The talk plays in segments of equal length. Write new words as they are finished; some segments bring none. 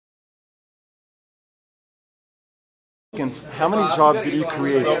How many jobs did you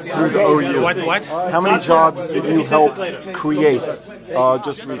create through the OU? What? How many jobs did you help create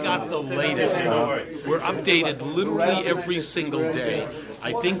just recently? It's got the latest. We're updated literally every single day.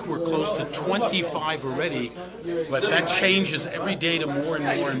 I think we're close to 25 already, but that changes every day to more and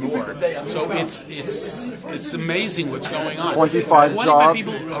more and more. So it's amazing what's going on. 25 jobs.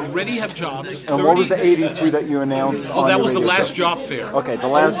 People already have jobs. And what was the 82 that you announced? Oh, that was the last job fair. Okay, the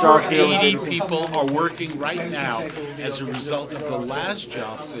last job fair. 80 people are working right now as a result of the last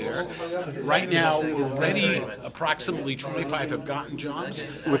job fair. Right now, already approximately 25 have gotten jobs.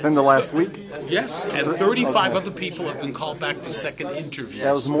 Within the last week? Yes, and 35 other people have been called back for second interviews.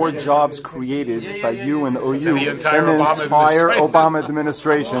 That was more jobs created by you and the OU than the entire Obama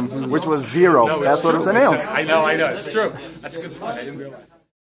administration, which was zero. No, that's what true. was announced. I know, it's true. That's a good point. I didn't realize that.